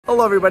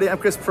Hello everybody, I'm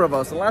Chris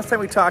Provost. The last time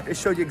we talked, I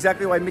showed you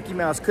exactly why Mickey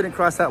Mouse couldn't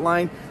cross that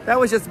line. That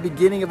was just the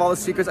beginning of all the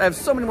secrets. I have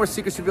so many more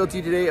secrets to reveal to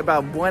you today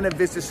about Buena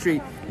Vista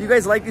Street. You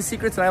guys like these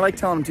secrets and I like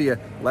telling them to you.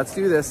 Let's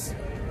do this.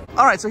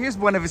 All right, so here's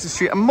Buena Vista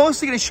Street. I'm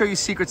mostly gonna show you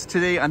secrets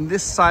today on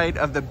this side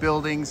of the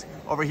buildings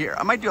over here.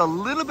 I might do a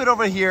little bit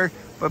over here,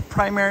 but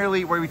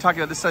primarily where we talk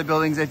about this side of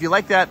buildings. If you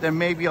like that, then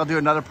maybe I'll do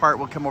another part.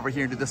 We'll come over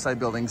here and do this side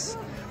buildings.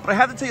 But I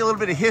have to tell you a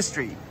little bit of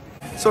history.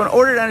 So in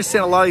order to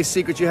understand a lot of these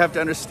secrets, you have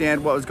to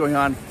understand what was going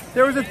on.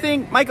 There was a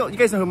thing, you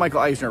guys know who Michael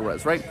Eisner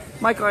was, right?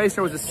 Michael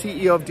Eisner was the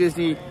CEO of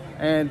Disney,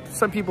 and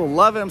some people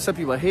love him, some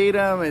people hate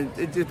him, and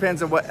it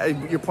depends on what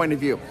your point of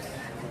view.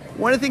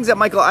 One of the things that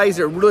Michael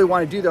Eisner really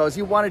wanted to do, though, is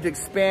he wanted to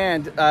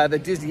expand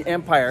the Disney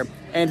empire,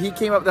 and he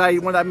came up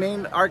with one of the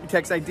main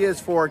architect's ideas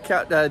for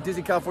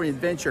Disney California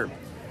Adventure.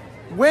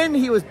 When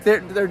he was there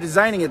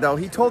designing it, though,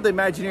 he told the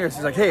Imagineers,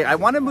 he's like, hey, I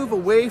want to move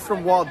away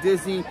from Walt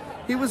Disney.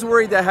 He was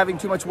worried that having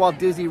too much Walt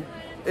Disney,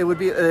 it would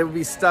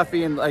be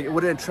stuffy and like it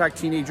wouldn't attract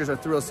teenagers or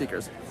thrill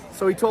seekers.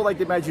 So he told like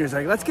the Imagineers,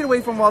 like, let's get away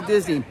from Walt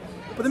Disney.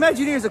 But the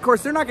Imagineers, of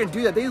course, they're not going to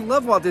do that. They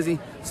love Walt Disney,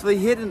 so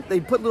they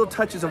put little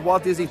touches of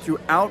Walt Disney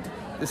throughout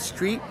the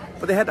street,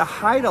 but they had to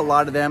hide a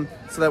lot of them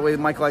so that way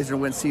Michael Eisner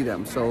wouldn't see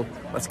them. So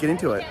let's get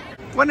into it.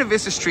 Buena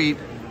Vista Street,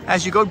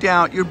 as you go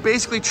down, you're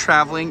basically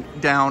traveling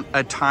down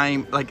a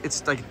time,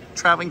 it's like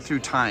traveling through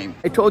time.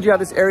 I told you how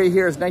this area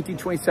here is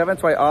 1927,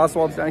 that's why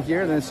Oswald's down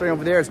here, and then starting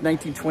over there is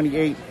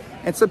 1928.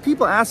 And so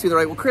people ask me, they're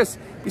like, well, Chris,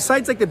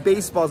 besides like the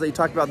baseballs that you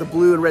talked about, the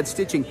blue and red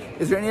stitching,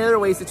 is there any other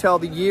ways to tell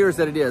the years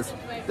that it is?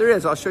 There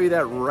is, I'll show you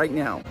that right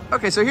now.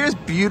 Okay, so here's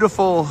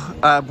beautiful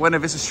Buena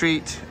Vista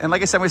Street. And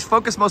like I said, we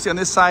focus mostly on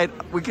this side.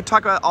 We could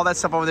talk about all that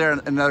stuff over there in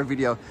another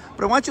video.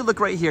 But I want you to look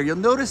right here. You'll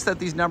notice that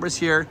these numbers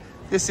here,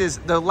 this is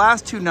the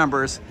last two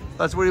numbers.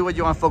 That's really what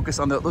you want to focus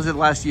on. Those are the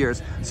last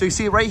years. So you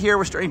see right here,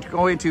 we're starting to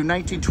go into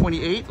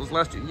 1928, those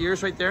last 2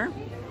 years right there.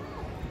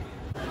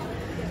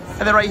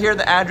 And then right here,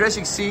 the address,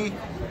 you can see,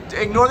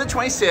 ignore the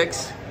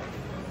 26.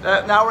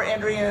 Now we're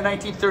entering into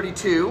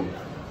 1932.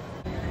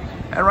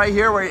 And right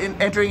here, we're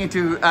entering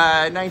into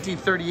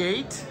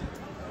 1938.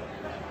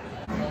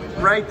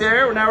 Right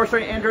there, now we're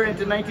starting to enter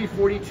into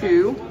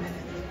 1942.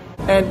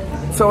 And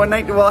so what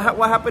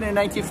happened in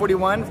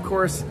 1941? Of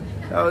course,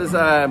 that was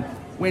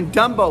when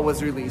Dumbo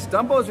was released.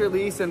 Dumbo was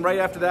released, and right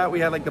after that, we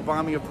had like the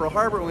bombing of Pearl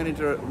Harbor. We went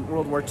into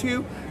World War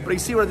II. But you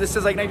see where this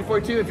says like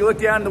 1942. If you look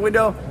down in the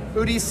window,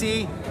 who do you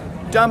see?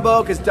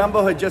 Dumbo, because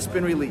Dumbo had just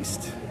been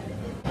released.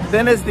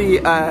 Then as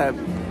it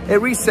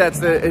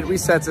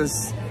resets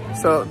as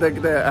so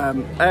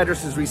the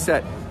address is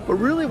reset. But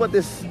really, what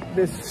this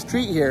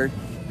street here,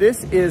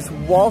 this is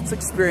Walt's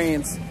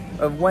experience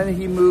of when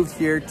he moved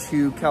here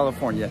to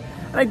California.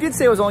 And I did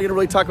say I was only going to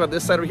really talk about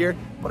this side over here,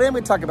 but I am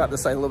going to talk about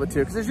this side a little bit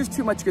too, because there's just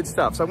too much good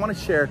stuff. So I want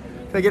to share.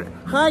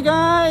 Hi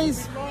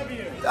guys!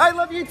 I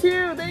love you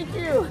too. Thank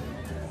you.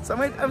 So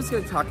I'm just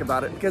going to talk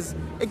about it because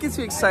it gets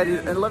me excited,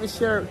 and I love to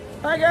share.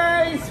 Hi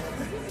guys!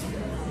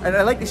 And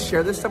I like to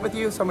share this stuff with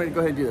you, so I'm going to go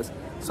ahead and do this.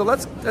 So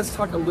let's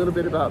talk a little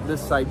bit about this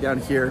side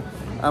down here.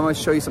 I'm going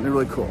to show you something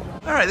really cool.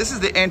 All right, this is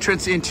the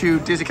entrance into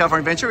Disney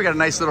California Adventure. We got a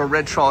nice little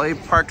red trolley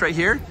parked right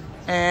here.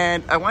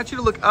 And I want you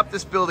to look up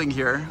this building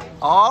here,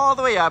 all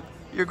the way up.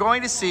 You're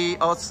going to see,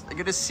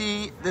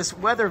 this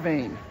weather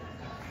vane.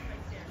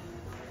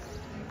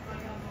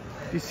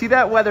 You see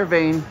that weather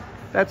vane?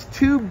 That's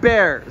two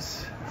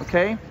bears,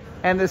 okay?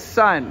 And the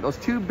sun, those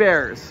two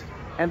bears.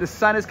 And the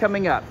sun is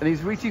coming up, and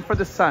he's reaching for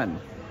the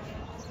sun.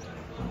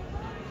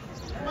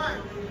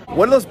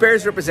 What do those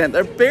bears represent?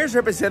 Their bears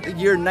represent the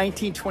year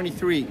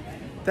 1923.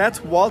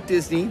 That's Walt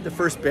Disney, the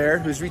first bear,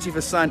 who's reaching for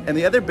the sun. And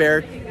the other bear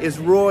is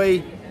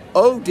Roy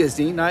O.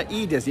 Disney, not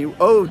E. Disney,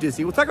 O.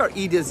 Disney. We'll talk about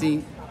E.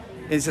 Disney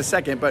in just a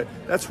second, but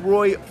that's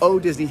Roy O.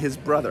 Disney, his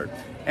brother.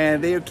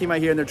 And they came out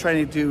here and they're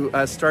trying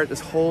to start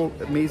this whole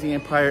amazing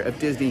empire of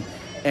Disney.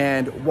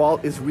 And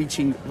Walt is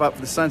reaching up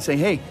for the sun saying,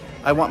 hey,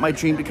 I want my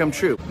dream to come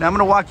true. Now I'm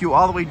gonna walk you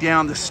all the way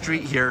down the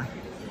street here.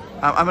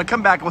 I'm gonna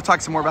come back and we'll talk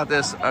some more about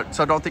this,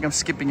 so don't think I'm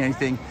skipping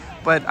anything.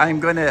 But I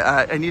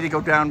need to go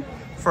down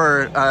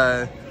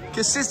for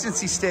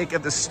consistency's sake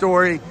of the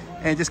story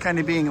and just kind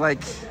of being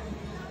like,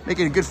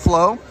 making a good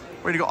flow.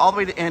 We're gonna go all the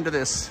way to the end of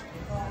this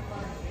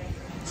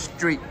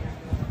street.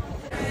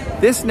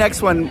 This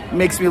next one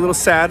makes me a little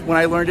sad. When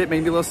I learned it,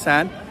 made me a little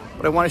sad,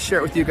 but I wanna share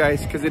it with you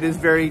guys because it is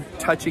very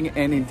touching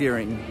and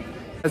endearing.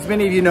 As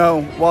many of you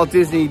know, Walt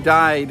Disney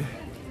died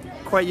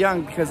quite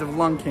young because of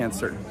lung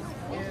cancer.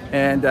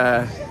 And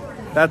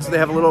they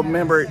have a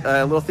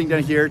little thing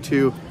down here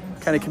to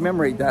kind of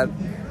commemorate that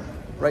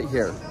right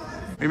here.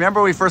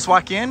 Remember when we first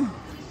walk in?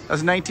 That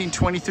was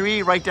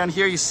 1923. Right down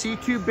here, you see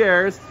two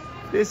bears.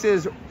 This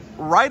is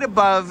right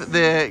above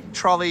the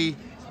trolley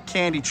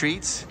candy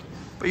treats,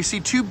 but you see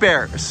two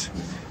bears.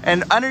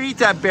 And underneath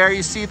that bear,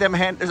 you see them,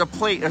 there's a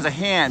plate, there's a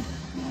hand.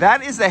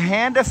 That is the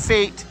hand of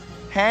fate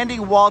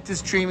handing Walt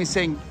his dream and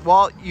saying,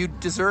 Walt, you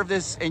deserve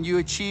this and you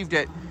achieved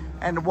it.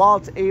 And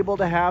Walt's able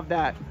to have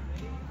that.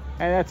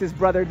 And that's his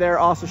brother there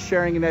also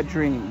sharing in that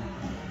dream.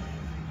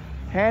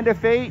 Hand of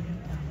fate,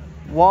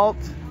 Walt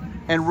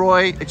and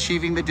Roy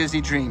achieving the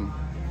Disney dream.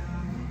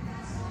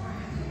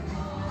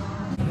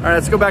 All right,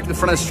 let's go back to the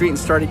front of the street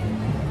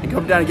and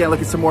come down again and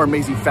look at some more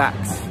amazing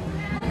facts.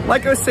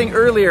 Like I was saying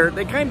earlier,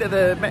 the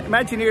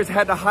Imagineers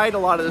had to hide a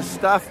lot of this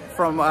stuff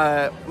from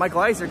Michael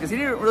Eisner because he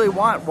didn't really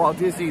want Walt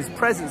Disney's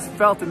presence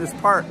felt in this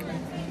park.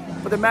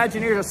 But the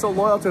Imagineers are so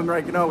loyal to him,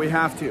 they're like, no, we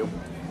have to.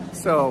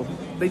 So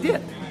they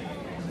did,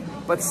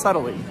 but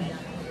subtly.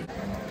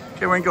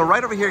 Okay, we're gonna go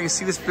right over here. You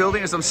see this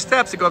building, there's some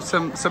steps that go up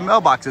some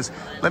mailboxes.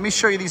 Let me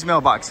show you these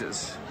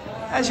mailboxes.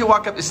 As you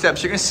walk up the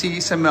steps, you're gonna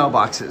see some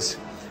mailboxes.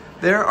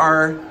 There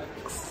are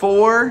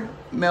 4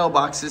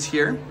 mailboxes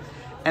here,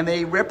 and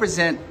they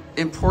represent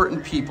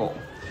important people.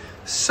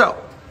 So,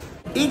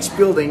 each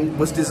building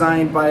was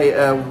designed by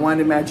one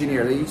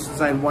Imagineer. They each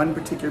designed one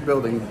particular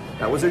building.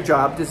 That was their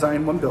job,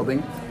 design one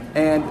building.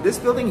 And this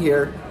building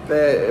here,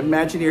 the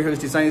Imagineer who was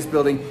designing this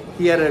building,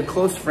 he had a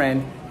close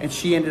friend, and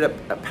she ended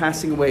up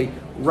passing away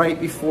right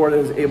before it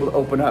was able to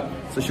open up,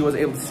 so she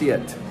wasn't able to see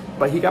it.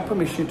 But he got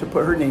permission to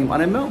put her name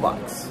on a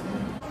mailbox.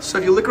 So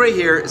if you look right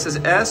here, it says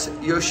S.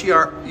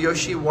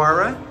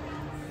 Yoshiwara.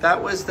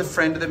 That was the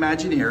friend of the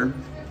Imagineer,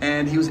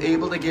 and he was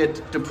able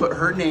to put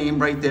her name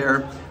right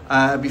there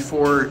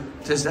before,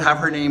 to have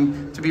her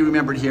name to be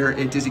remembered here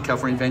at Disney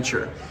California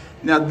Adventure.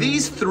 Now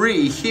these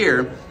 3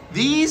 here,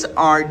 these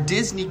are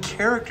Disney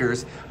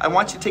characters. I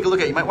want you to take a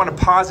look at it. You might want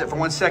to pause it for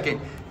 1 second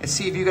and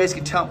see if you guys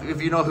can tell,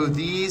 if you know who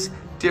these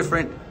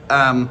different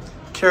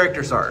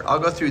characters are. I'll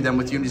go through them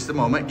with you in just a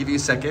moment, give you a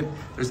second.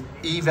 There's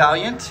E.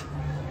 Valiant,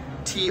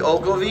 T.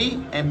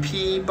 Ogilvy, and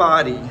P.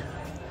 Body.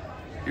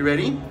 You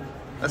ready?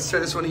 Let's try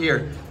this one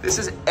here. This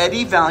is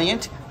Eddie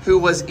Valiant, who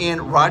was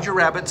in Roger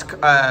Rabbit's,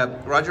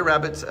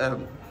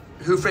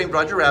 Who Framed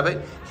Roger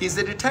Rabbit. He's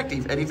the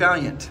detective, Eddie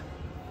Valiant.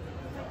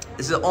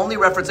 This is the only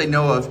reference I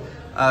know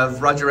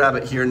of Roger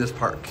Rabbit here in this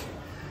park.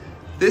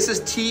 This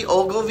is T.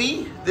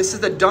 Ogilvy. This is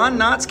the Don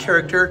Knotts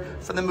character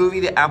from the movie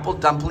The Apple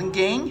Dumpling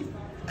Gang.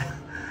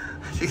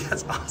 I think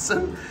that's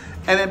awesome.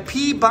 And then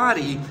P.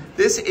 Body,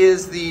 this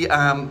is the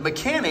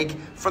mechanic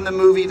from the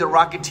movie The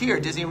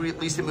Rocketeer. Disney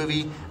released a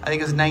movie, I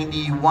think it was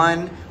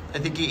 91, I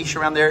think ish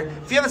around there.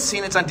 If you haven't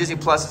seen it, it's on Disney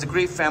Plus. It's a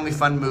great family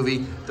fun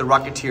movie, The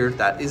Rocketeer.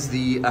 That is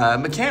the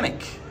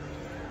mechanic.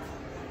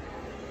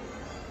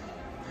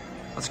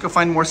 Let's go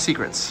find more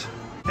secrets.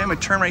 Okay, I'm gonna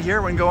turn right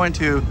here. We're gonna go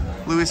into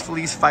Louis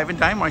Felice 5 and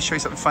Dime. I wanna show you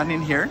something fun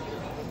in here.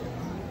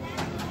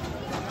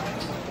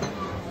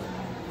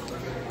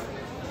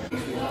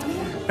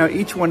 Now,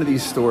 each one of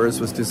these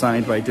stores was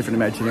designed by a different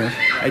Imagineer.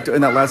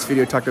 In that last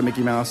video, I talked about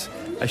Mickey Mouse.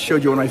 I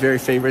showed you one of my very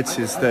favorites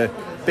is the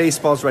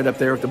baseballs right up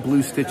there with the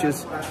blue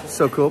stitches.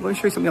 So cool. But let me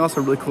show you something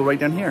also really cool right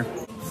down here.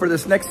 For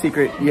this next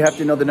secret, you have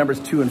to know the numbers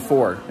 2 and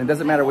 4. And it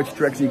doesn't matter which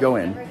direction you go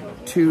in.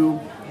 2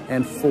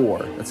 and 4.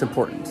 That's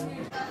important.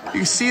 You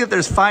can see that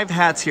there's 5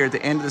 hats here at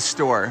the end of the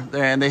store.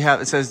 And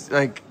it says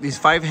like these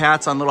 5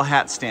 hats on little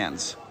hat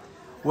stands.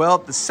 Well,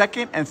 the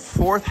 2nd and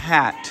 4th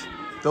hat,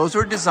 those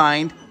were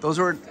designed, those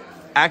were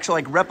actual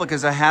like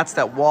replicas of hats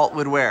that Walt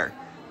would wear.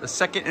 The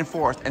 2nd and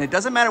 4th, and it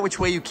doesn't matter which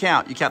way you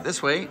count. You count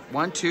this way,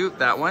 1, 2,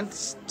 that one,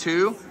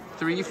 2,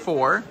 3,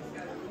 4.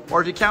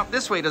 Or if you count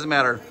this way, it doesn't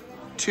matter.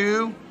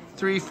 2,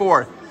 3,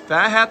 4.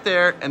 That hat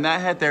there and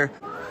that hat there.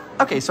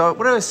 Okay, so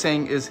what I was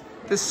saying is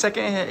this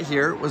 2nd hat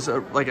here was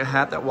like a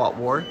hat that Walt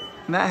wore,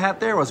 and that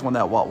hat there was one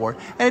that Walt wore.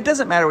 And it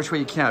doesn't matter which way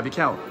you count. If you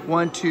count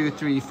 1, 2,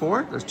 3,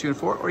 4, there's 2 and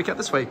 4, or you count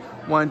this way,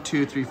 1,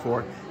 2, 3,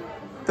 4.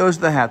 Those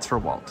are the hats for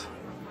Walt.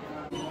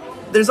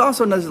 There's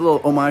also another little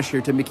homage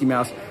here to Mickey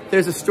Mouse.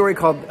 There's a story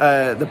called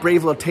The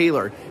Brave Little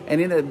Tailor. And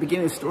in the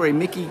beginning of the story,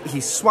 Mickey,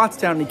 he swats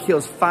down and he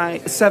kills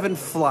 7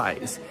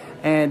 flies.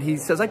 And he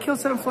says, I killed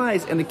 7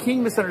 flies. And the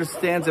king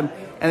misunderstands him.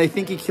 And they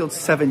think he killed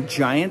 7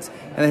 giants.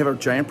 And they have a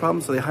giant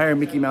problem. So they hire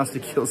Mickey Mouse to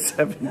kill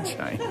 7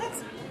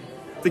 giants.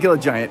 To kill a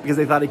giant because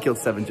they thought he killed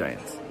 7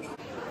 giants.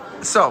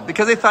 So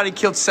because they thought he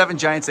killed 7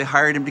 giants, they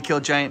hired him to kill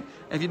a giant.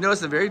 And if you notice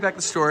at the very back of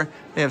the store,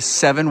 they have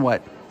 7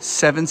 what?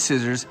 7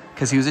 scissors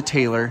because he was a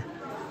tailor.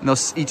 And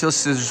each of those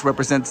scissors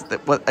represents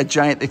what a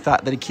giant they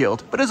thought that he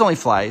killed. But it was only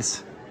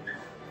flies.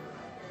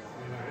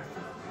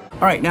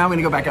 All right, now I'm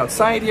gonna go back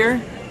outside here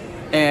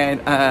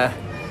and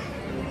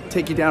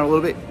take you down a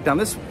little bit down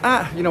this.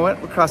 You know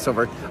what? We'll cross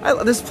over.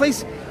 This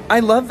place,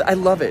 I love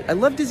it. I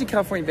love Disney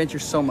California Adventure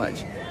so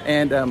much.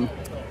 And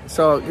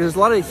so there's a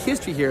lot of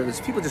history here that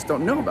people just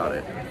don't know about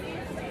it.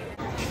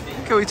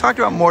 Okay, we talked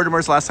about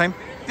Mortimer's last time.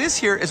 This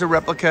here is a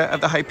replica of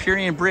the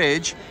Hyperion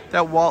Bridge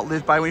that Walt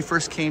lived by when he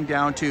first came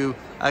down to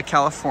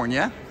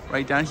California,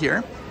 right down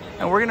here.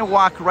 And we're gonna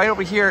walk right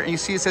over here and you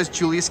see it says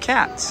Julius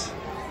Katz.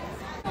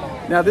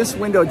 Now this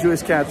window,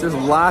 Julius Katz, there's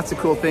lots of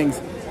cool things.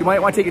 You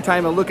might want to take your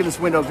time and look in this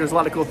window. There's a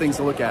lot of cool things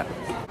to look at.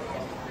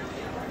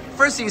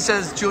 First thing it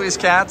says Julius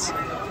Katz,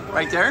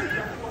 right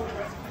there.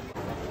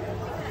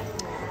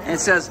 And it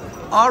says,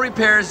 all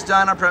repairs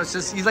done on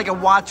premises. He's like a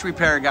watch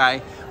repair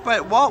guy.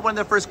 But Walt, one of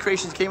the first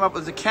creations came up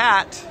with a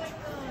cat.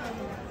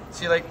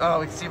 See, like, oh,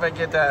 let's see if I can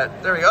get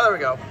that. There we go, there we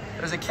go.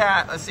 There's a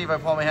cat. Let's see if I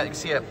pull my head, you can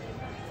see it.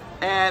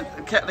 And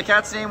the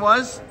cat's name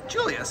was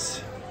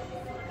Julius.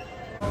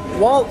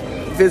 Walt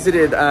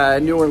visited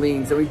New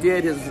Orleans, and we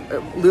did.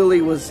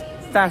 Lily was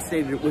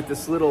fascinated with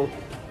this little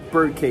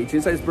bird cage.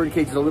 Inside this bird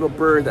cage is a little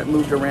bird that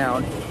moved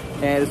around,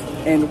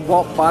 and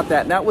Walt bought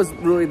that. And that was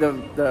really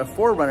the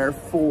forerunner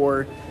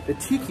for the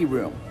Tiki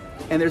Room.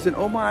 And there's an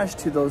homage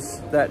to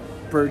that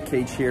bird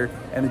cage here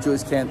and the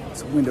Julie's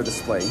Kent's window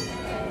display.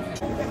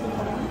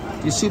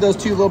 You see those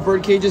two little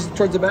bird cages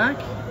towards the back?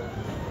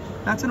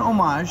 That's an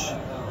homage,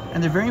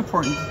 and they're very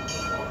important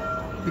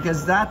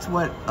because that's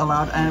what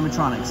allowed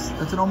animatronics.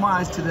 That's an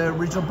homage to the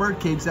original bird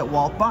cage that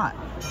Walt bought.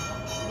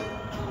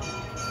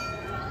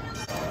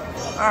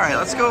 All right,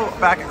 let's go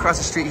back across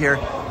the street here.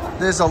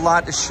 There's a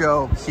lot to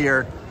show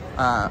here.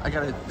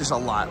 There's a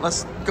lot.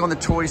 Let's go in the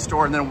toy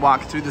store and then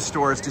walk through the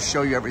stores to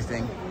show you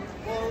everything.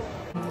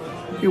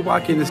 You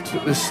walk in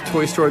this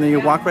toy store and then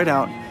you walk right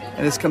out,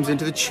 and this comes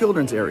into the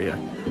children's area.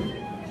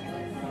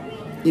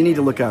 You need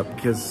to look up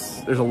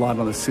because there's a lot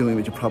on the ceiling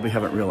that you probably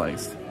haven't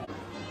realized.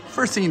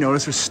 First thing you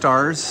notice, there's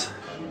stars,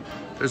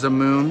 there's a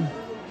moon,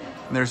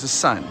 and there's a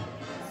sun.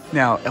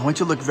 Now, I want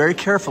you to look very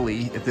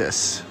carefully at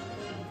this.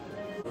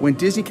 When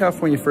Disney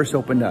California first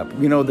opened up,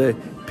 you know the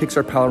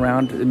Pixar Pal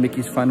Around and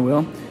Mickey's Fun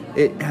Wheel?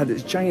 It had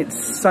this giant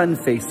sun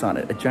face on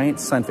it, a giant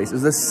sun face. It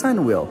was a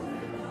sun wheel.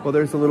 Well,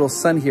 there's a little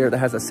sun here that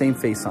has the same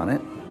face on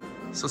it.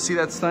 So see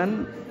that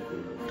sun?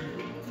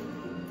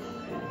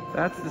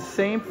 That's the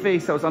same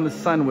face that was on the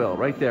sun wheel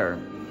right there.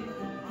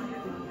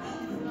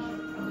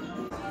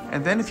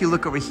 And then if you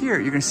look over here,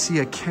 you're gonna see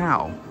a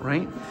cow,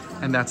 right?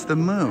 And that's the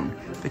moon,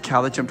 the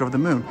cow that jumped over the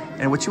moon.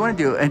 And what you wanna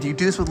do, and you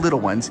do this with little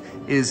ones,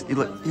 is you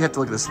have to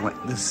look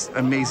at this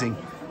amazing,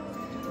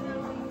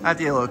 I have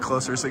to get a little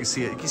closer so you can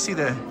see it. You can see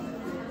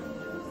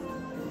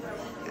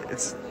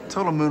it's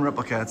total moon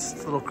replica. It's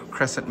a little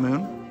crescent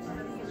moon.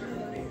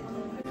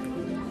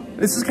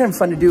 This is kind of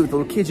fun to do with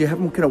little kids. You have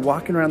them kind of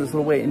walking around this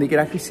little way and they can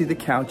actually see the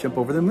cow jump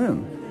over the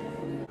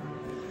moon.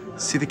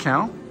 See the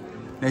cow?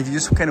 Now if you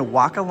just kind of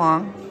walk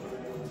along,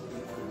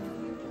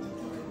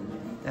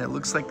 and it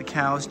looks like the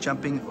cow is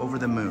jumping over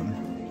the moon.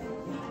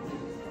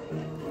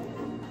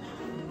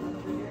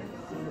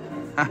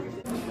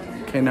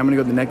 Okay, now I'm gonna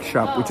go to the next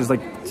shop, which is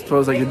like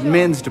the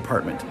men's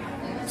department.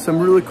 Some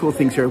really cool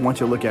things here I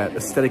want you to look at.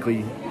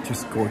 Aesthetically,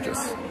 just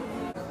gorgeous.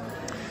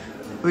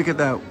 Look at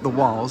the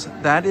walls.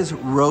 That is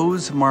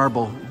rose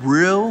marble,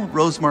 real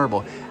rose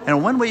marble.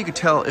 And one way you could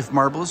tell if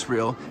marble is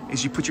real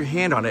is you put your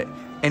hand on it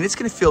and it's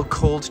gonna feel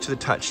cold to the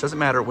touch. Doesn't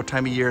matter what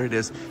time of year it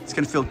is, it's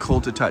gonna feel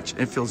cold to touch.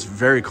 It feels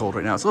very cold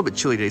right now. It's a little bit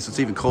chilly today, so it's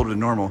even colder than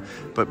normal.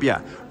 But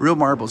yeah, real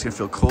marble is gonna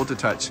feel cold to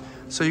touch.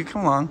 So you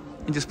come along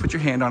and just put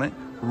your hand on it.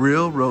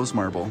 Real rose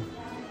marble.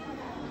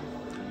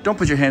 Don't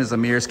put your hand in the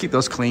mirrors, keep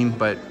those clean,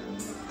 but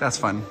that's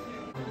fun.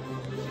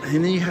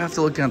 And then you have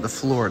to look down at the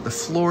floor. The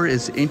floor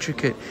is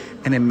intricate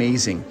and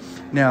amazing.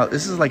 Now,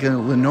 this is like a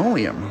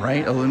linoleum,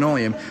 right? A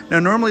linoleum. Now,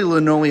 normally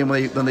linoleum,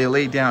 when they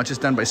lay down, it's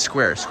just done by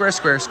square. Square,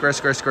 square, square,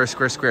 square, square,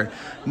 square, square.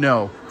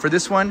 No, for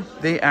this one,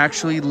 they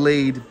actually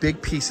laid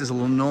big pieces of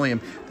linoleum.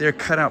 They're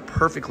cut out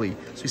perfectly.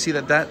 So you see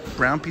that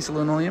brown piece of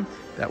linoleum,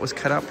 that was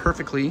cut out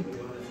perfectly.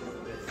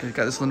 We've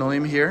got this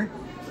linoleum here.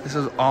 This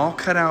is all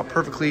cut out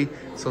perfectly.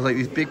 So like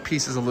these big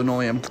pieces of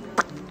linoleum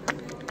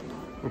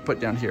were put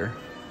down here.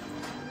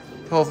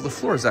 Oh, the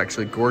floor is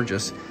actually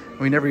gorgeous.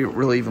 We never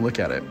really even look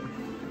at it.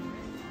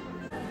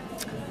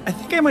 I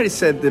think I might have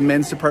said the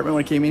men's department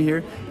when I came in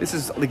here. This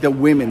is like the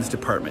women's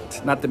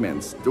department, not the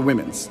men's, the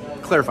women's.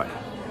 Clarify.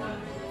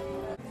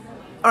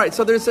 All right,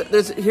 so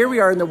here we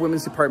are in the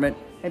women's department,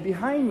 and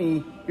behind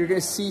me, you're gonna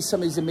see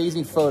some of these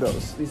amazing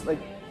photos, these like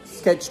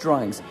sketch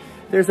drawings.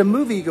 There's a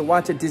movie you can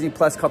watch at Disney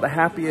Plus called The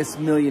Happiest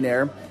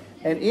Millionaire,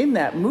 and in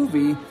that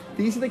movie,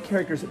 these are the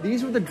characters,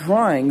 these were the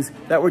drawings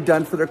that were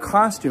done for their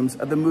costumes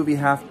of the movie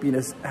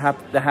The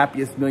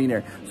Happiest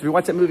Millionaire. So if you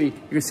watch that movie,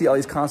 you're gonna see all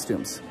these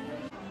costumes.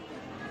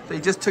 They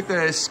just took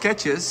their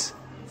sketches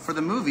for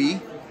the movie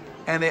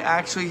and they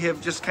actually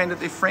have just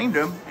they framed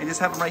them and just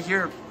have them right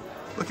here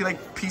looking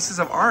like pieces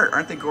of art.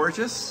 Aren't they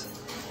gorgeous?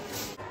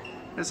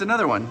 There's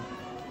another one.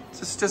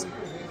 Just look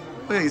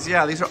at these.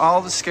 Yeah, these are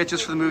all the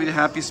sketches for the movie The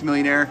Happiest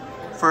Millionaire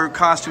for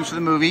costumes for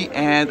the movie,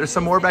 and there's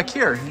some more back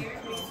here.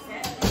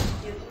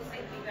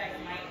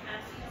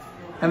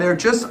 And they're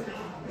just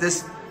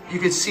this, you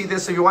can see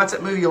this, if you watch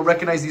that movie, you'll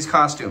recognize these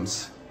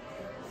costumes.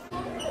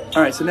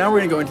 All right, so now we're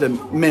gonna go into the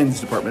men's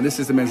department. This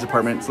is the men's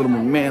department. It's a little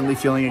more manly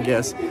feeling, I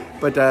guess.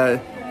 But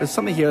there's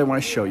something here I wanna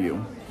show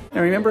you.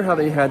 Now remember how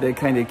they had to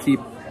kind of keep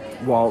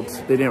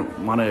Walt, they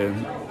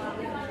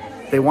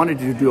wanted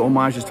to do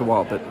homages to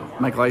Walt,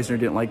 but Michael Eisner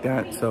didn't like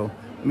that. So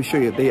let me show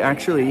you. They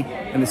actually,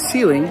 in the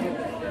ceiling,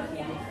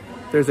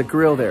 there's a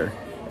grill there.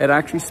 It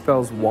actually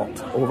spells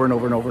Walt over and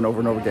over and over and over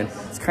and over again.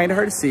 It's kind of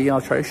hard to see.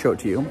 I'll try to show it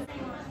to you.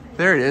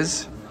 There it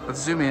is. Let's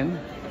zoom in.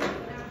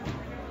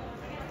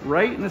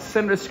 Right in the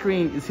center of the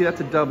screen, you see that's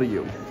a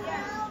W.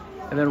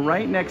 And then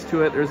right next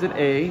to it, there's an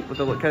A with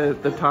the kind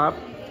of the top.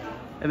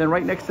 And then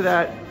right next to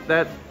that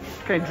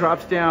kind of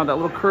drops down, that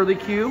little curly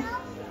Q,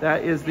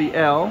 that is the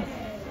L.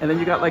 And then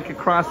you got like a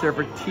cross there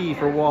for T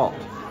for Walt.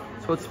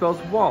 So it spells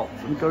Walt.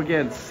 Let me go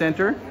again.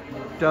 Center,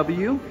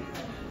 W,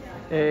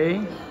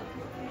 A,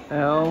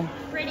 L,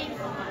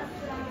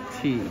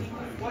 T,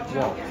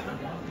 Walt.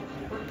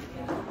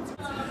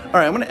 All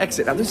right, I'm gonna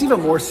exit. Now there's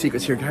even more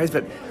secrets here, guys,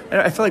 but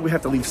I feel like we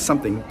have to leave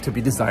something to be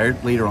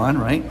desired later on,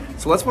 right?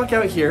 So let's walk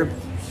out here,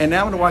 and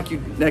now I'm gonna walk you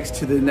next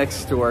to the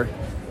next store.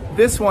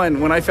 This one,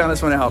 when I found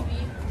this one out,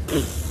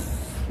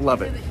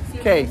 love it.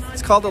 Okay,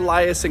 it's called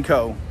Elias &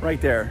 Co.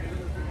 right there.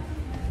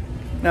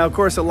 Now, of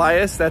course,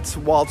 Elias, that's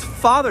Walt's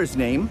father's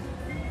name,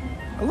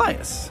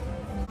 Elias.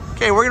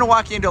 Okay, we're gonna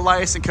walk into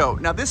Elias & Co.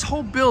 Now, this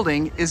whole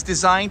building is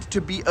designed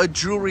to be a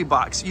jewelry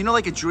box. You know,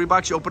 like a jewelry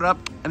box, you open it up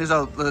and there's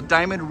a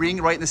diamond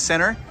ring right in the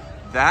center?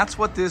 That's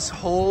what this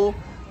whole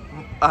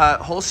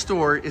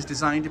store is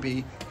designed to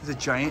be, is a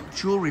giant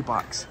jewelry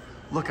box.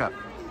 Look up.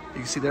 You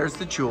can see there's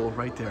the jewel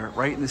right there,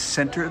 right in the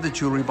center of the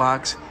jewelry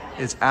box.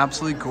 It's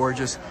absolutely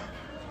gorgeous.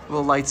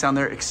 Little lights down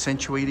there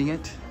accentuating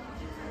it.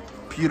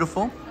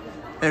 Beautiful.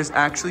 There's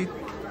actually,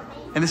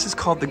 and this is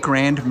called the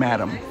Grand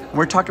Madam.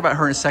 We're talking about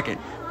her in a second.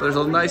 But there's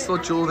a nice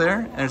little jewel there,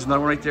 and there's another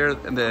one right there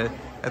at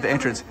the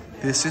entrance.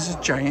 This is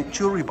a giant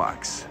jewelry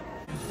box.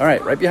 All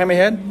right, right behind my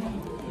head,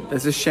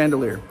 there's this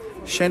chandelier.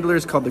 Chandelier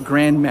is called the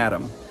Grand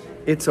Madam.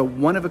 It's a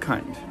one of a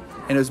kind,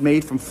 and it was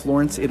made from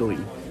Florence, Italy.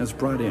 It was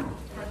brought in.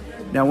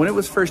 Now, when it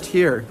was first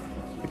here,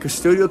 the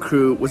custodial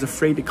crew was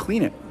afraid to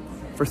clean it.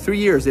 For 3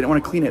 years, they didn't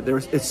want to clean it.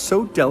 It's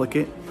so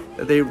delicate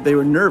that they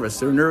were nervous.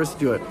 They were nervous to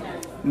do it.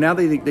 Now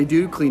they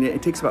do clean it.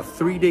 It takes about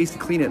 3 days to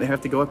clean it. They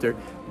have to go up there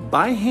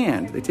by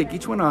hand. They take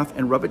each one off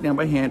and rub it down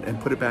by hand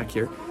and put it back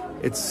here.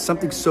 It's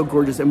something so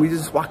gorgeous, and we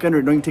just walk under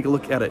it and don't even take a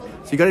look at it.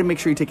 So you got to make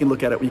sure you take a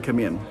look at it when you come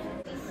in.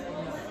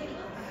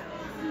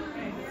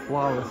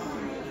 Flawless.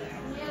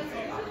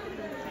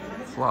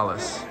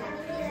 Flawless.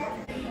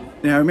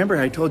 Now, remember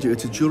I told you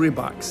it's a jewelry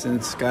box, and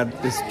it's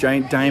got this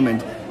giant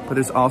diamond, but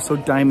there's also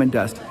diamond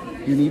dust.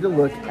 You need to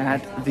look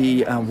at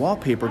the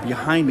wallpaper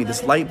behind me,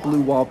 this light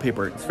blue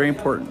wallpaper. It's very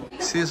important.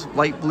 See this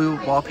light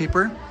blue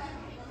wallpaper?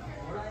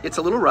 It's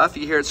a little rough,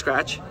 you hear it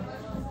scratch.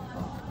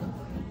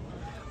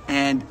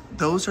 And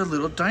those are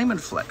little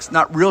diamond flecks.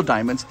 Not real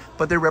diamonds,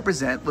 but they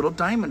represent little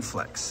diamond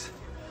flecks.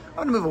 I'm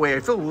gonna move away.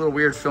 I feel a little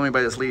weird filming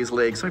by this lady's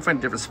legs, so let me find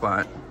a different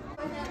spot.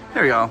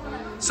 There we go.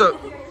 So,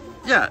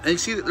 yeah, and you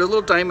see they're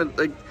little diamond,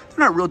 like, they're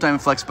not real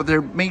diamond flecks, but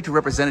they're made to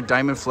represent a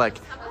diamond fleck.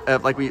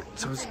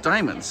 So it's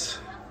diamonds.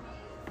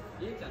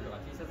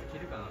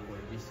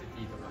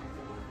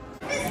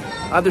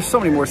 There's so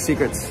many more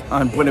secrets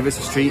on Buena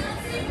Vista Street.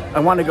 I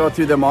want to go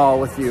through them all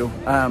with you.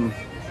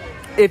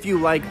 If you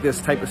like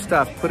this type of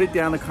stuff, put it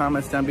down in the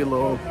comments down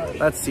below.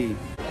 Let's see.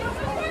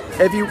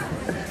 If you...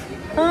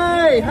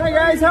 Hi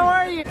guys, how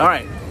are you? All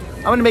right,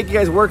 I'm gonna make you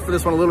guys work for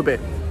this one a little bit.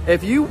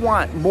 If you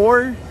want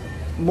more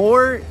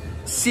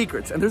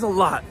secrets, and there's a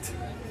lot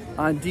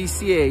on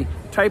DCA,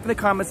 type in the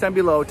comments down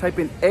below, type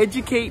in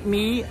educate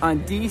me on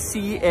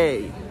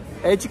DCA.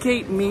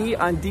 Educate me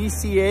on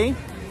DCA.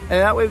 And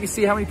that way we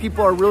see how many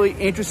people are really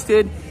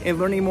interested in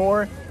learning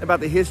more about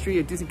the history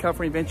of Disney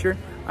California Adventure.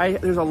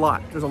 There's a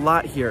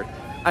lot here.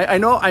 I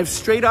know I've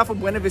strayed off of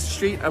Buena Vista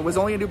Street. I was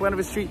only gonna do Buena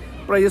Vista Street,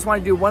 but I just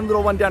wanna do one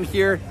little one down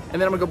here, and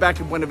then I'm gonna go back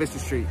to Buena Vista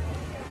Street.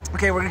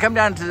 Okay, we're gonna come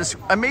down to this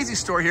amazing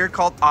store here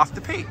called Off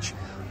the Page.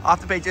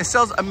 Off the Page, it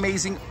sells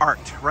amazing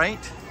art, right?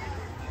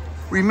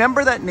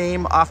 Remember that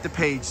name, Off the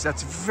Page.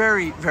 That's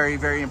very, very,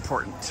 very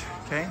important,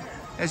 okay?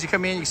 As you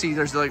come in, you see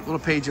there's like a little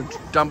page of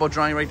Dumbo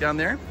drawing right down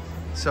there.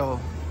 So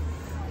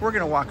we're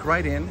gonna walk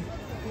right in.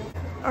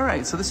 All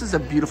right, so this is a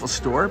beautiful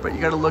store, but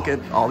you gotta look at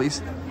all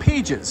these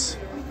pages.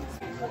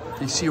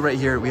 You see right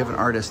here, we have an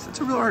artist.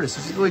 It's a real artist,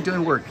 she's really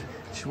doing work.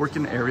 She's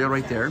working an area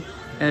right there.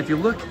 And if you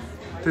look,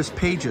 there's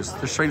pages.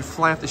 They're starting to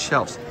fly off the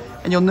shelves.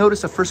 And you'll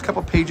notice the first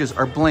couple pages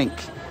are blank.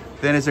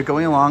 Then as they're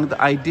going along,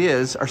 the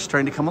ideas are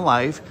starting to come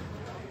alive.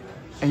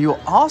 And you'll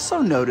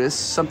also notice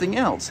something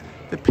else.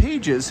 The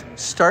pages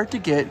start to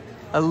get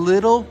a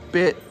little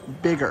bit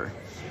bigger.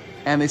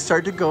 And they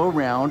start to go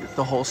around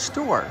the whole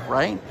store,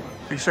 right?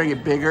 They're starting to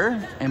get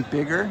bigger and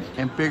bigger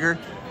and bigger,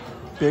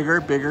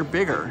 bigger, bigger,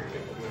 bigger.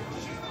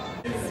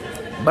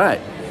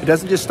 But it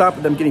doesn't just stop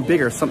with them getting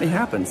bigger. Something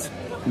happens.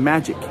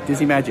 Magic,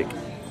 Disney magic.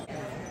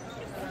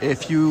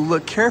 If you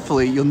look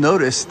carefully, you'll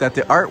notice that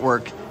the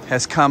artwork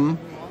has come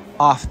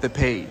off the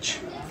page.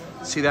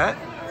 See that?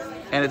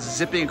 And it's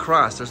zipping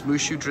across. There's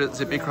Mushu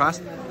zipping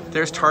across.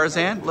 There's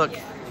Tarzan. Look,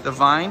 the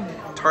vine.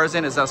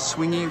 Tarzan is now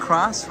swinging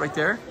across right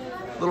there.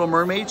 Little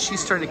Mermaid, she's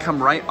starting to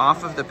come right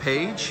off of the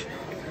page.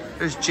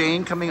 There's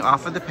Jane coming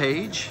off of the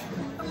page.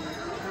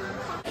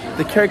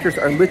 The characters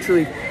are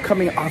literally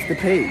coming off the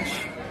page.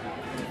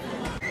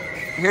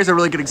 Here's a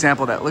really good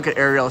example of that. Look at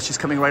Ariel, she's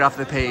coming right off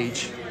the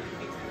page.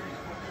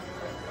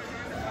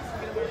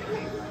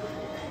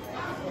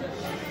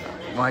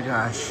 My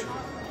gosh.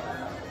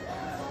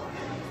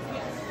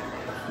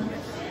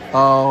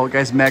 Oh,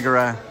 guys,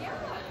 Megara.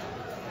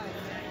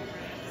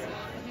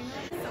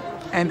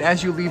 And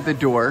as you leave the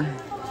door,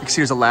 you can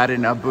see there's Aladdin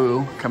and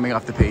Abu coming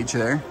off the page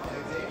there.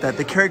 That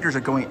the characters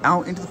are going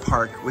out into the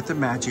park with the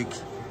magic,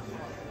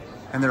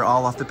 and they're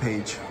all off the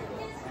page.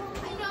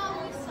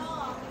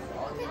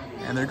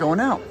 And they're going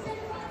out.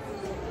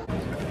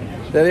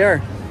 There they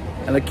are.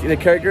 And the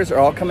characters are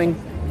all coming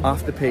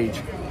off the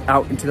page,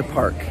 out into the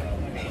park.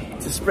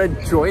 To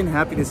spread joy and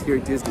happiness here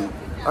at Disney.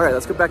 All right,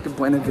 let's go back to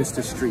Buena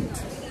Vista Street.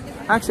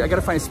 Actually, I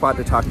gotta find a spot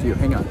to talk to you.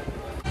 Hang on.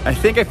 I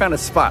think I found a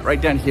spot right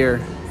down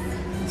here.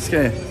 Just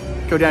gonna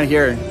go down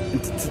here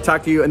and to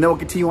talk to you, and then we'll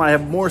continue on. I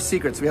have more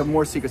secrets. We have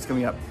more secrets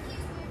coming up.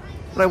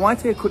 But I want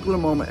to take a quick little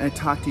moment and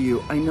talk to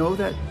you. I know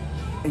that,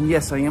 and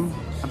yes, I'm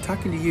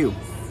talking to you.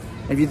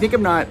 And if you think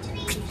I'm not,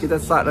 get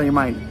that thought on your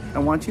mind. I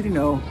want you to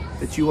know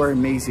that you are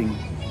amazing.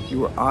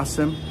 You are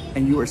awesome,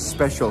 and you are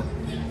special.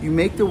 You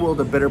make the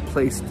world a better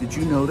place. Did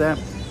you know that?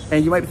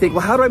 And you might think,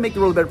 well, how do I make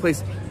the world a better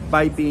place?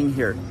 By being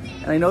here.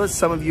 And I know that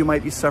some of you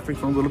might be suffering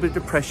from a little bit of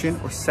depression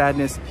or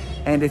sadness.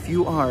 And if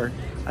you are,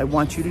 I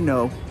want you to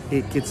know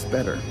it gets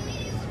better.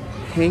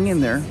 Hang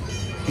in there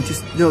and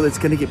just know that it's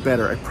gonna get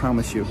better, I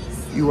promise you.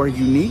 You are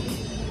unique,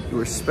 you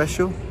are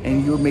special,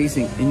 and you're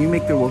amazing. And you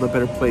make the world a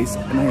better place.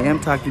 And I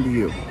am talking to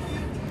you.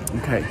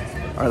 Okay,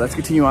 all right, let's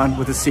continue on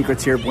with the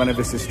secrets here at Buena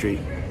Vista Street.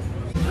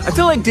 I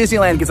feel like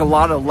Disneyland gets a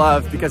lot of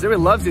love because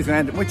everyone loves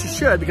Disneyland, which you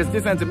should, because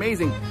Disneyland's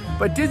amazing.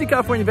 But Disney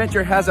California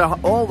Adventure has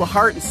all the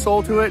heart and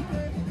soul to it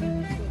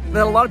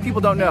that a lot of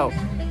people don't know.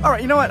 All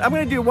right, you know what? I'm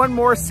gonna do one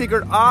more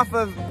secret off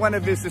of Buena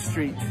Vista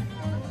Street.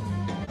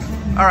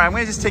 All right, I'm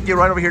gonna just take you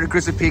right over here to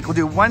Grizzly Peak. We'll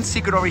do one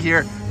secret over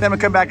here, then I'm gonna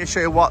come back and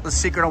show you Walt, the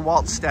secret on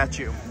Walt's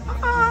statue.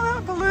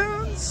 Ah,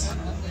 balloons.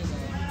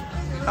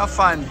 How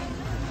fun.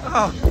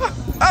 Oh,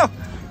 oh.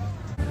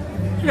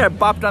 Yeah, I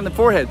bopped on the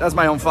forehead. That was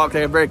my own fault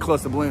because I got very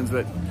close to balloons,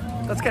 but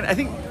that's kind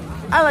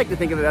of, I like to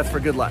think of it, that's for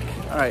good luck.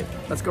 All right,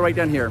 let's go right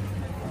down here.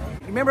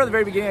 Remember at the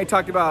very beginning I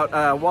talked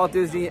about Walt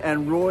Disney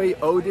and Roy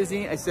O.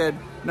 Disney? I said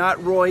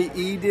not Roy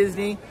E.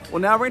 Disney.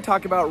 Well, now we're gonna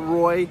talk about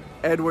Roy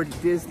Edward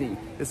Disney.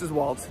 This is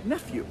Walt's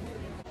nephew.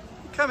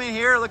 Come in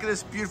here, look at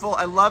this beautiful,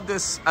 I love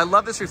this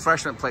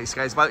refreshment place,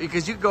 guys,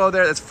 because you go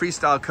there, that's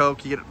freestyle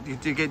Coke, you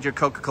get your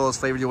Coca-Cola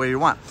flavored the way you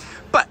want.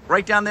 But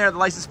right down there, the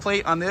license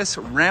plate on this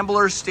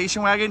Rambler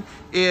station wagon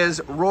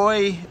is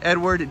Roy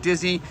Edward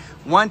Disney,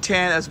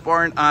 110, that's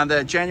born on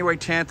the January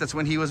 10th, that's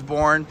when he was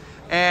born.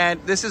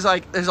 And this is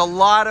like, there's a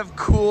lot of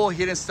cool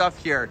hidden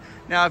stuff here.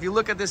 Now, if you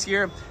look at this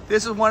here,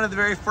 this is one of the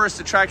very first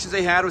attractions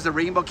they had was the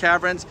Rainbow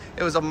Caverns.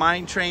 It was a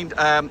mine train,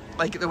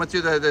 like they went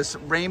through this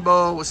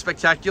rainbow, was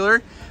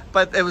spectacular.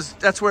 But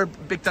that's where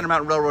Big Thunder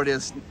Mountain Railroad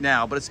is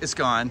now, but it's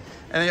gone.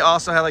 And they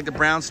also had like the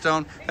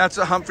Brownstone. That's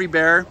a Humphrey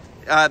Bear,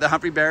 the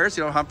Humphrey Bears,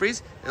 you know,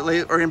 Humphreys,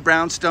 are in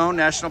Brownstone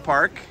National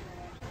Park.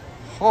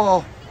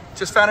 Oh,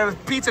 just found a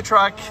pizza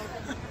truck.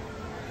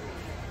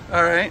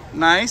 All right,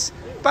 nice.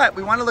 But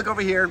we want to look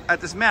over here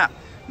at this map.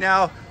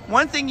 Now,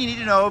 one thing you need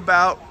to know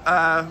about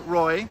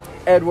Roy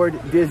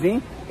Edward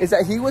Disney is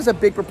that he was a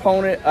big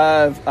proponent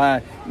of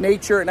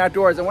nature and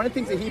outdoors. And one of the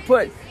things that he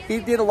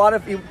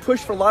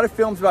pushed for a lot of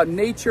films about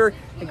nature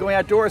and going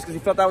outdoors because he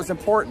felt that was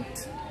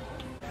important.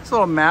 This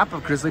little map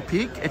of Grizzly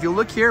Peak. If you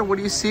look here, what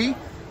do you see?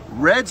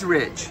 Red's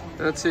Ridge.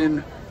 That's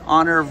in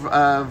honor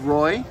of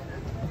Roy.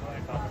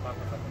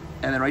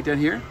 And then right down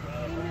here,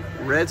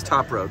 Red's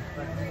Top Road.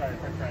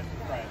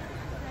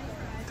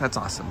 That's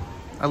awesome.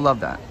 I love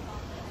that.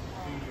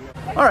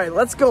 All right,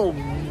 let's go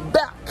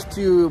back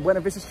to Buena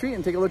Vista Street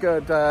and take a look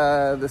at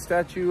the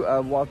statue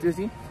of Walt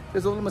Disney.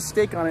 There's a little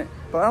mistake on it,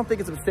 but I don't think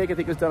it's a mistake. I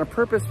think it was done on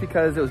purpose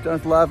because it was done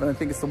with love, and I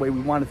think it's the way we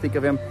want to think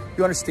of him.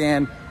 You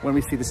understand when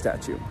we see the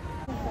statue.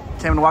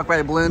 Okay, I'm gonna walk by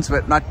the balloons,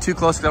 but not too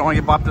close because I don't want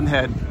to get bopped in the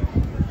head.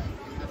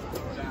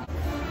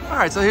 All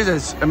right, so here's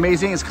this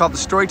amazing, it's called the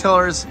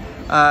Storyteller's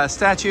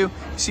statue.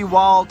 You see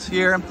Walt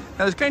here. Now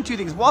there's kind of two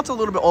things. Walt's a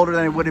little bit older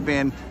than he would have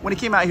been. When he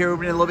came out here, he would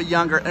have been a little bit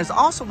younger. And there's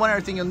also one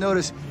other thing you'll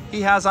notice,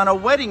 he has on a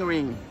wedding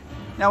ring.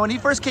 Now when he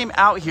first came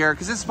out here,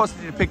 because this is supposed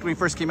to depict when he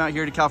first came out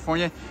here to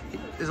California,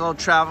 his little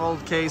travel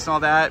case and all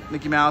that,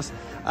 Mickey Mouse,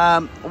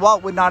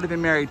 Walt would not have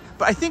been married.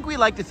 But I think we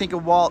like to think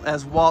of Walt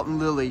as Walt and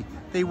Lily.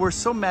 They were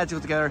so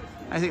magical together.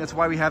 I think that's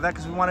why we have that,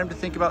 because we want him to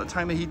think about the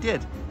time that he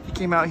did. He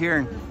came out here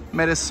and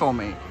met his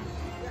soulmate.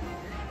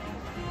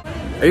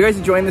 Are you guys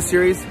enjoying this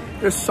series?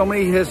 There's so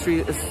many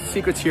history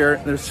secrets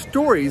here. There's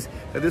stories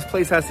that this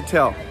place has to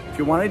tell. If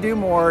you want to do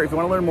more, if you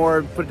want to learn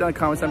more, put it down in the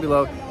comments down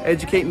below.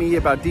 Educate me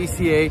about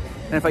DCA.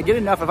 And if I get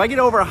enough, if I get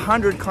over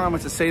 100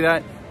 comments to say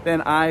that,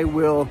 then I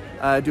will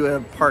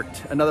do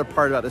another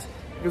part about this.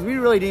 Because we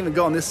really didn't even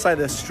go on this side of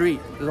the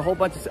street. There's a whole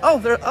bunch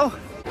of,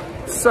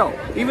 So,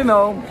 even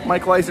though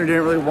Michael Eisner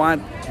didn't really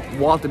want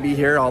Walt to be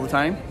here all the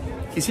time,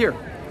 he's here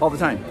all the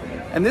time.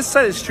 And this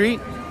side of the street,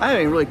 I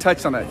haven't even really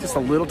touched on that, just a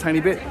little tiny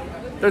bit.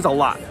 There's a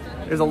lot.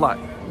 There's a lot.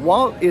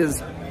 Walt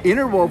is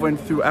interwoven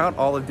throughout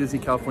all of Disney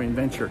California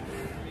Adventure.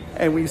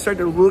 And when you start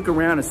to look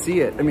around and see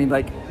it, I mean,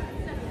 like,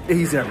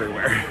 he's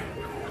everywhere.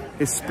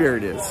 His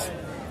spirit is.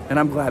 And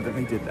I'm glad that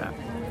they did that.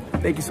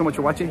 Thank you so much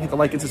for watching. Hit the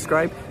like and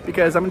subscribe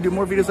because I'm going to do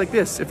more videos like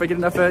this if I get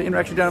enough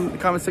interaction down in the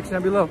comment section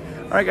down below.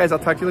 All right, guys, I'll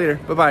talk to you later.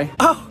 Bye-bye.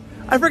 Oh,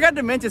 I forgot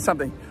to mention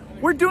something.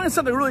 We're doing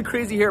something really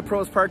crazy here at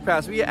PROVOST Park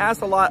Pass. We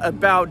asked a lot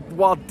about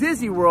Walt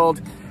Disney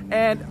World,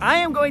 and I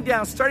am going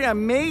down starting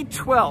on May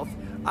 12th.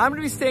 I'm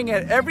gonna be staying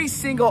at every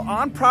single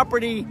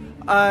on-property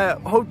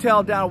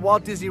hotel down at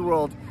Walt Disney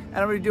World. And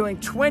I'm gonna be doing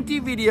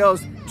 20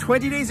 videos,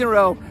 20 days in a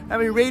row. I'm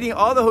gonna be rating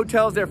all the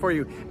hotels there for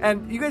you.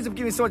 And you guys have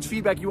given me so much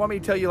feedback. You want me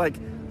to tell you like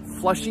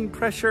flushing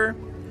pressure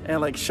and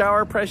like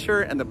shower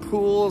pressure and the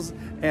pools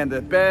and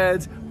the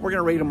beds. We're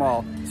gonna rate them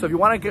all. So if you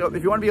want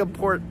to be on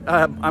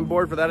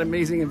board for that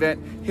amazing event,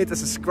 hit the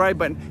subscribe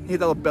button, hit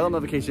the little bell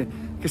notification,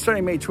 because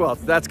starting May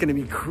 12th, that's gonna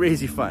be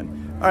crazy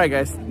fun. All right,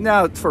 guys,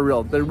 now it's for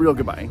real, the real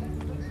goodbye.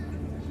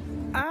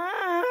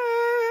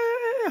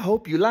 I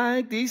hope you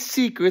like these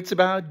secrets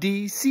about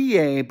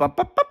DCA.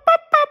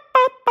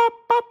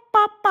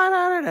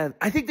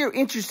 I think they're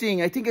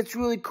interesting. I think it's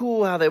really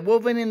cool how they're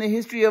woven in the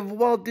history of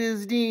Walt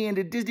Disney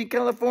and Disney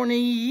California.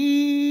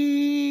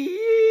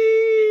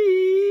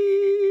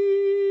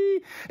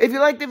 If you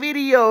like the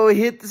video,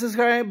 hit the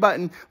subscribe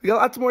button. We got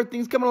lots more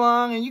things coming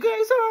along, and you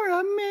guys are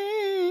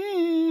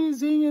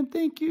amazing. And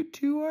thank you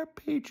to our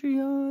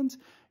Patreons.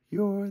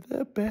 You're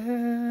the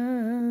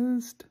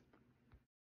best.